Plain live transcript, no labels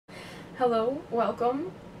Hello,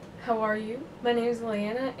 welcome. How are you? My name is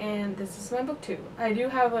Leanna and this is my book 2. I do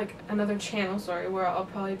have like another channel, where I'll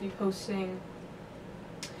probably be posting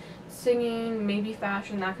singing, maybe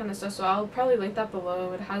fashion, that kind of stuff, so I'll probably link that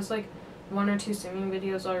below. It has like 1 or 2 singing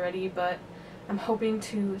videos already, but I'm hoping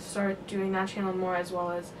to start doing that channel more as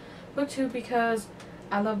well as book 2 because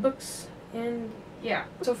I love books. And yeah,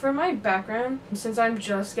 so for my background, since I'm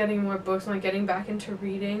just getting more books and like getting back into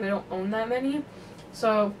reading, I don't own that many,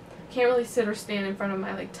 so can't really sit or stand in front of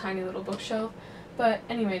my like tiny little bookshelf. But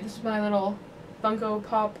anyway, this is my little Funko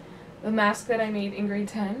Pop, the mask that I made in grade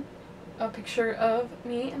 10, a picture of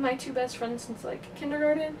me and my 2 best friends since like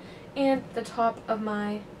kindergarten, and the top of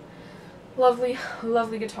my lovely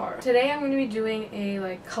guitar. Today I'm going to be doing a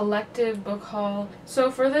like collective book haul. So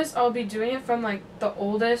for this I'll be doing it from like the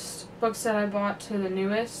oldest books that I bought to the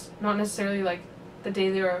newest, not necessarily like the day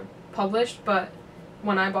they were published, but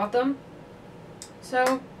when I bought them.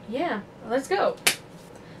 So yeah, let's go.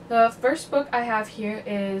 The first book I have here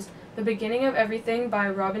is The Beginning of Everything by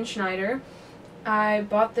Robin Schneider. I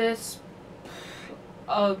bought this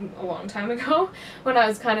a long time ago when I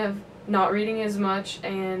was kind of not reading as much,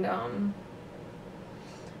 and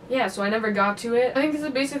yeah, so I never got to it. I think this is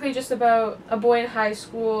basically just about a boy in high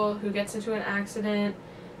school who gets into an accident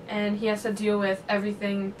and he has to deal with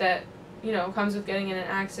everything that, you know, comes with getting in an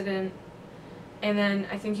accident. And then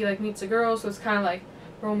I think he like meets a girl, so it's kind of like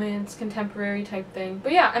romance, contemporary type thing.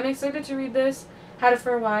 But yeah, I'm excited to read this. Had it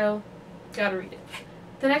for a while. Gotta read it.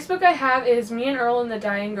 The next book I have is Me and Earl and the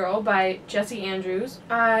Dying Girl by Jessie Andrews.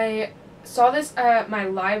 I saw this at my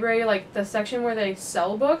library, like the section where they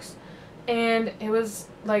sell books, and it was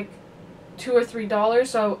like $2 or $3,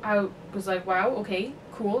 so I was like, wow, okay,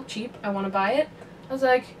 cool, cheap, I want to buy it. I was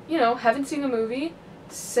like, you know, haven't seen the movie,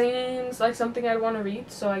 seems like something I'd want to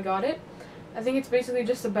read, so I got it. I think it's basically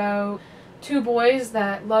just about 2 boys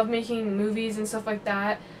that love making movies and stuff like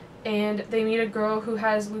that, and they meet a girl who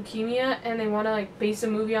has leukemia and they want to like base a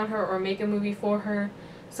movie on her or make a movie for her,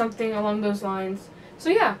 something along those lines.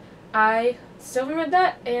 So yeah, I still haven't read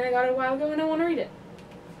that and I got it a while ago and I want to read it.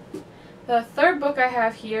 The third book I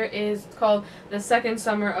have here is called The Second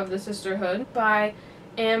Summer of the Sisterhood by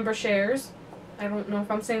Anne Brashares. I don't know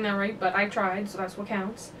if I'm saying that right, but I tried, so that's what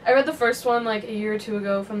counts. I read the first one like a year or 2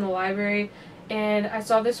 ago from the library, and I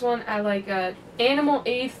saw this one at like a Animal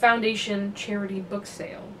Aid Foundation charity book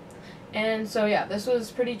sale. And so yeah, this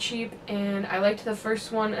was pretty cheap, and I liked the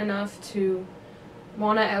first one enough to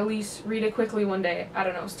want to at least read it quickly one day. I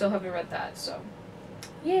don't know, still haven't read that, so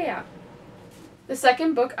yeah. The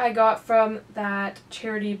second book I got from that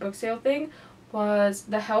charity book sale thing was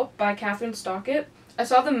The Help by Catherine Stockett. I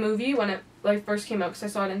saw the movie when it like first came out because I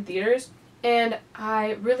saw it in theaters, and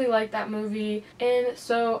I really liked that movie, and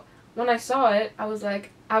so when I saw it I was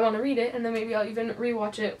like, I want to read it, and then maybe I'll even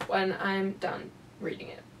rewatch it when I'm done reading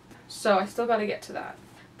it. So I still got to get to that.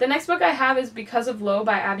 The next book I have is Because of Low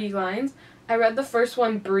by Abby Glines. I read the first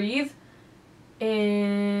one, Breathe,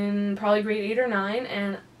 in probably grade 8 or 9,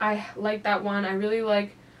 and I like that one. I really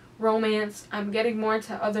like romance. I'm getting more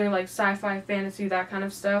into other like sci-fi, fantasy, that kind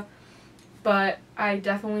of stuff, but I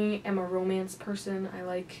definitely am a romance person. I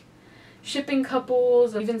like shipping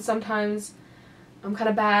couples. Even sometimes I'm kind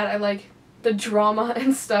of bad. I like the drama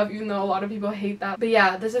and stuff, even though a lot of people hate that. But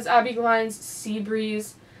yeah, this is Abby Glines' Sea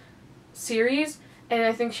Breeze series, and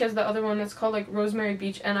I think she has the other one that's called like Rosemary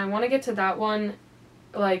Beach, and I want to get to that one,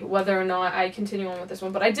 like whether or not I continue on with this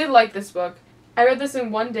one. But I did like this book. I read this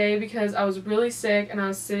in one day because I was really sick and I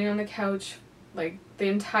was sitting on the couch like the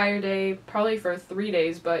entire day, probably for 3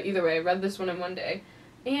 days, but either way I read this one in one day,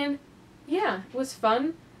 and yeah, it was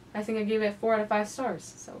fun. I think I gave it 4 out of 5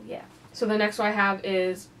 stars, so yeah. So the next one I have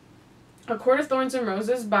is A Court of Thorns and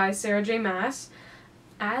Roses by Sarah J. Maas.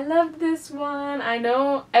 I love this one. I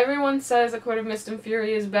know everyone says A Court of Mist and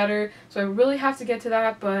Fury is better, so I really have to get to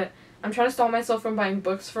that, but I'm trying to stop myself from buying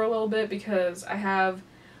books for a little bit because I have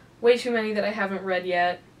way too many that I haven't read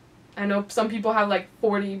yet. I know some people have like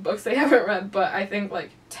 40 books they haven't read, but I think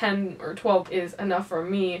like 10 or 12 is enough for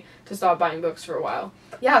me to stop buying books for a while.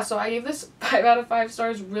 Yeah, so I gave this 5 out of 5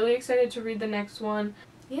 stars. Really excited to read the next one.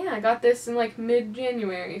 Yeah, I got this in like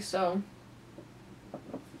mid-January, so.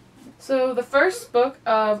 So the first book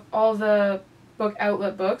of all the book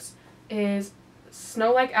outlet books is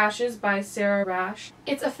Snow Like Ashes by Sarah Rash.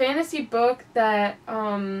 It's a fantasy book that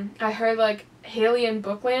I heard like Haley and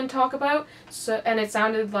Bookland talk about, so, and it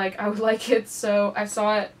sounded like I would like it, so I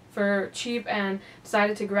saw it for cheap and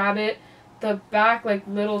decided to grab it. The back like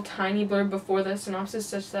little tiny blurb before the synopsis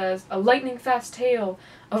just says, a lightning fast tale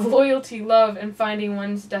of loyalty, love, and finding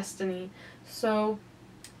one's destiny. So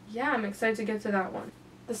yeah, I'm excited to get to that one.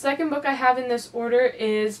 The second book I have in this order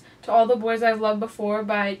is To All the Boys I've Loved Before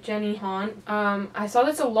by Jenny Han. I saw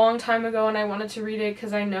this a long time ago and I wanted to read it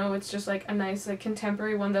because I know it's just like a nice like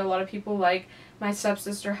contemporary one that a lot of people like. My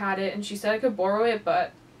stepsister had it and she said I could borrow it,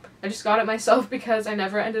 but I just got it myself because I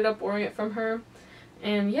never ended up borrowing it from her.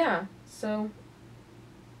 And yeah, so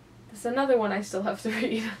this is another one I still have to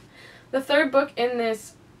read. The third book in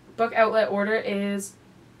this book outlet order is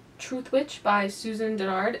Truth Witch by Susan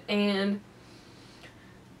Dennard, and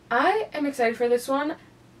I am excited for this one.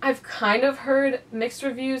 I've kind of heard mixed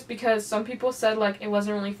reviews because some people said like it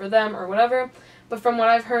wasn't really for them or whatever, but from what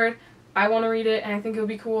I've heard, I want to read it and I think it would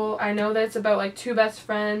be cool. I know that it's about like two best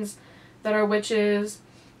friends that are witches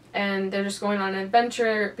and they're just going on an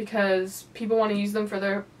adventure because people want to use them for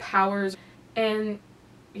their powers. And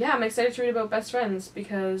yeah, I'm excited to read about best friends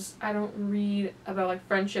because I don't read about like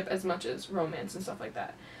friendship as much as romance and stuff like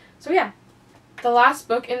that. So yeah, the last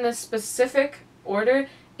book in this specific order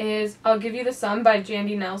is I'll Give You the Sun by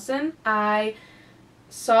Jandy Nelson. I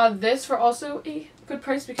saw this for also a good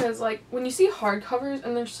price because like when you see hardcovers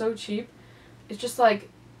and they're so cheap, it's just like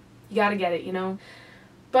you gotta get it, you know?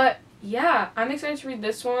 But yeah, I'm excited to read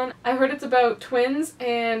this one. I heard it's about twins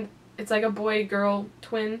and it's like a boy-girl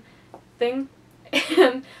twin thing.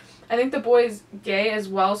 And I think the boy's gay as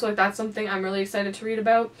well, so like that's something I'm really excited to read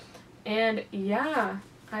about. And yeah,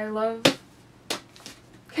 I love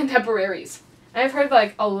contemporaries. I've heard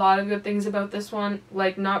like a lot of good things about this one,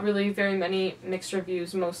 like not really very many mixed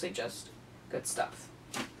reviews, mostly just good stuff.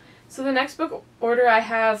 So the next book order I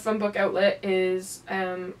have from Book Outlet is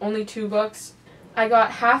only 2 books. I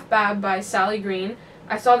got Half Bad by Sally Green.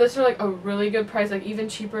 I saw this for like a really good price, like even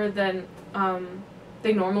cheaper than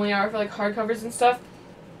they normally are for like hardcovers and stuff.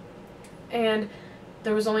 And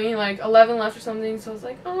there was only like 11 left or something, so I was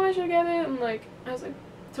like, oh, I should get it. And like I was like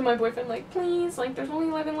to my boyfriend, like, please, like there's only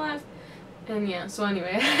 11 left. And yeah, so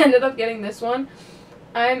anyway, I ended up getting this one.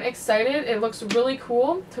 I'm excited. It looks really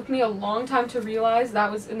cool. Took me a long time to realize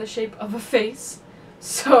that was in the shape of a face.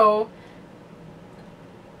 So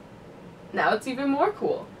now it's even more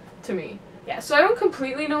cool to me. Yeah, so I don't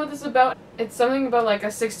completely know what this is about. It's something about like a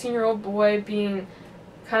 16-year-old boy being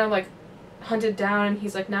kind of like hunted down and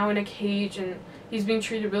he's like now in a cage and he's being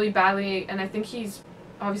treated really badly, and I think he's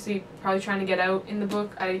obviously probably trying to get out in the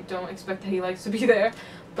book. I don't expect that he likes to be there.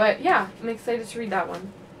 But yeah, I'm excited to read that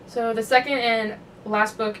one. So the second and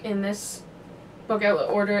last book in this book outlet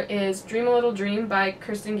order is Dream a Little Dream by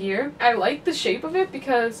Kirsten Gier. I like the shape of it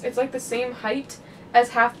because it's like the same height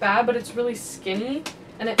as Half Bad, but it's really skinny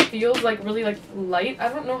and it feels like really like light. I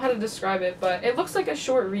don't know how to describe it, but it looks like a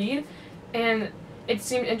short read and it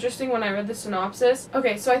seemed interesting when I read the synopsis.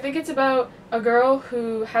 Okay, so I think it's about a girl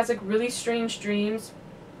who has like really strange dreams,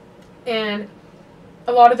 and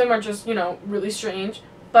a lot of them are just, you know, really strange.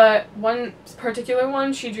 But one particular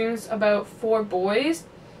one, she dreams about 4 boys,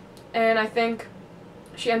 and I think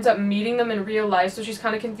she ends up meeting them in real life, so she's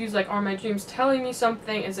kind of confused, like, are my dreams telling me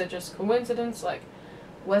something? Is it just coincidence? Like,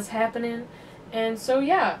 what's happening? And so,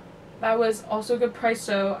 yeah, that was also a good price,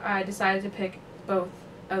 so I decided to pick both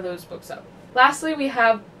of those books up. Lastly, we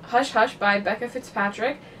have Hush Hush by Becca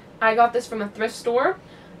Fitzpatrick. I got this from a thrift store.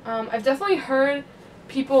 I've definitely heard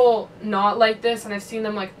people not like this, and I've seen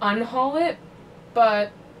them, like, unhaul it,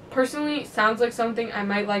 but personally, it sounds like something I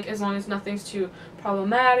might like as long as nothing's too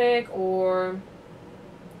problematic, or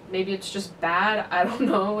maybe it's just bad, I don't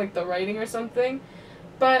know, like the writing or something.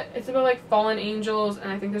 But it's about like fallen angels,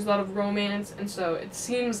 and I think there's a lot of romance, and so it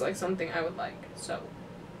seems like something I would like, so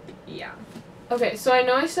yeah. Okay, so I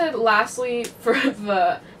know I said lastly for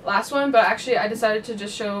the last one, but actually I decided to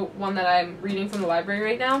just show one that I'm reading from the library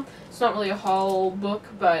right now. It's not really a haul book,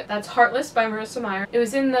 but that's Heartless by Marissa Meyer. It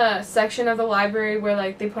was in the section of the library where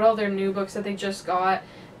like they put all their new books that they just got,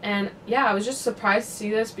 and yeah, I was just surprised to see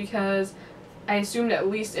this because I assumed at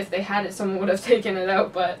least if they had it someone would have taken it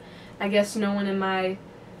out, but I guess no one in my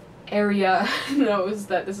area knows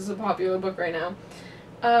that this is a popular book right now.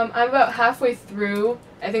 I'm about halfway through.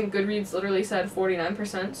 I think Goodreads literally said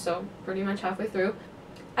 49%, so pretty much halfway through.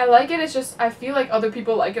 I like it, it's just I feel like other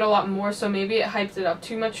people like it a lot more, so maybe it hyped it up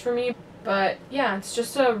too much for me. But yeah, it's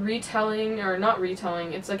just a retelling, or not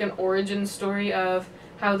retelling, it's like an origin story of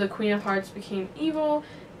how the Queen of Hearts became evil,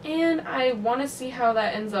 and I want to see how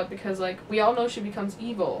that ends up because like we all know she becomes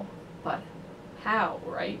evil, but how,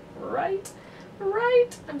 right? Right?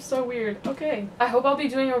 I'm so weird. Okay. I hope I'll be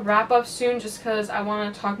doing a wrap-up soon just because I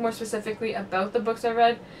want to talk more specifically about the books I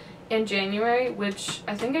read in January, which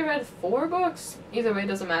I think I read 4 books. Either way, it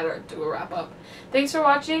doesn't matter. Do a wrap-up. Thanks for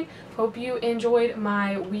watching. Hope you enjoyed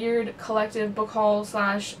my weird collective book haul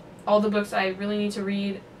 / all the books I really need to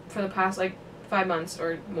read for the past like 5 months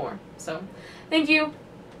or more. So, thank you.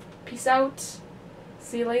 Peace out.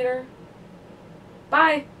 See you later.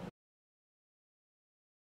 Bye.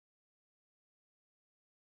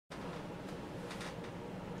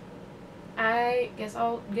 I guess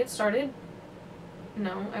I'll get started.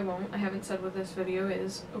 No, I won't. I haven't said what this video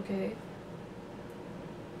is. Okay.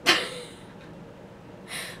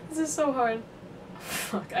 This is so hard.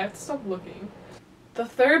 Fuck, I have to stop looking. The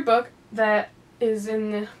third book that is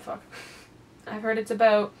in the... Fuck. I've heard it's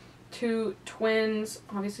about two twins.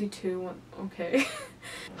 Obviously two. Okay.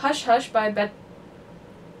 Hush Hush by Beth...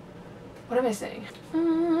 What am I saying?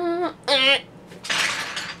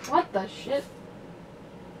 What the shit?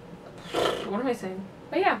 What am I saying?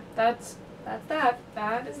 But yeah, that's that.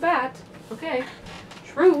 That is that. Okay.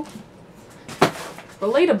 True.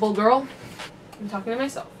 Relatable, girl. I'm talking to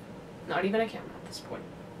myself. Not even a camera at this point.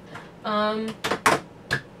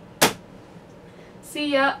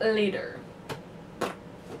 See ya later.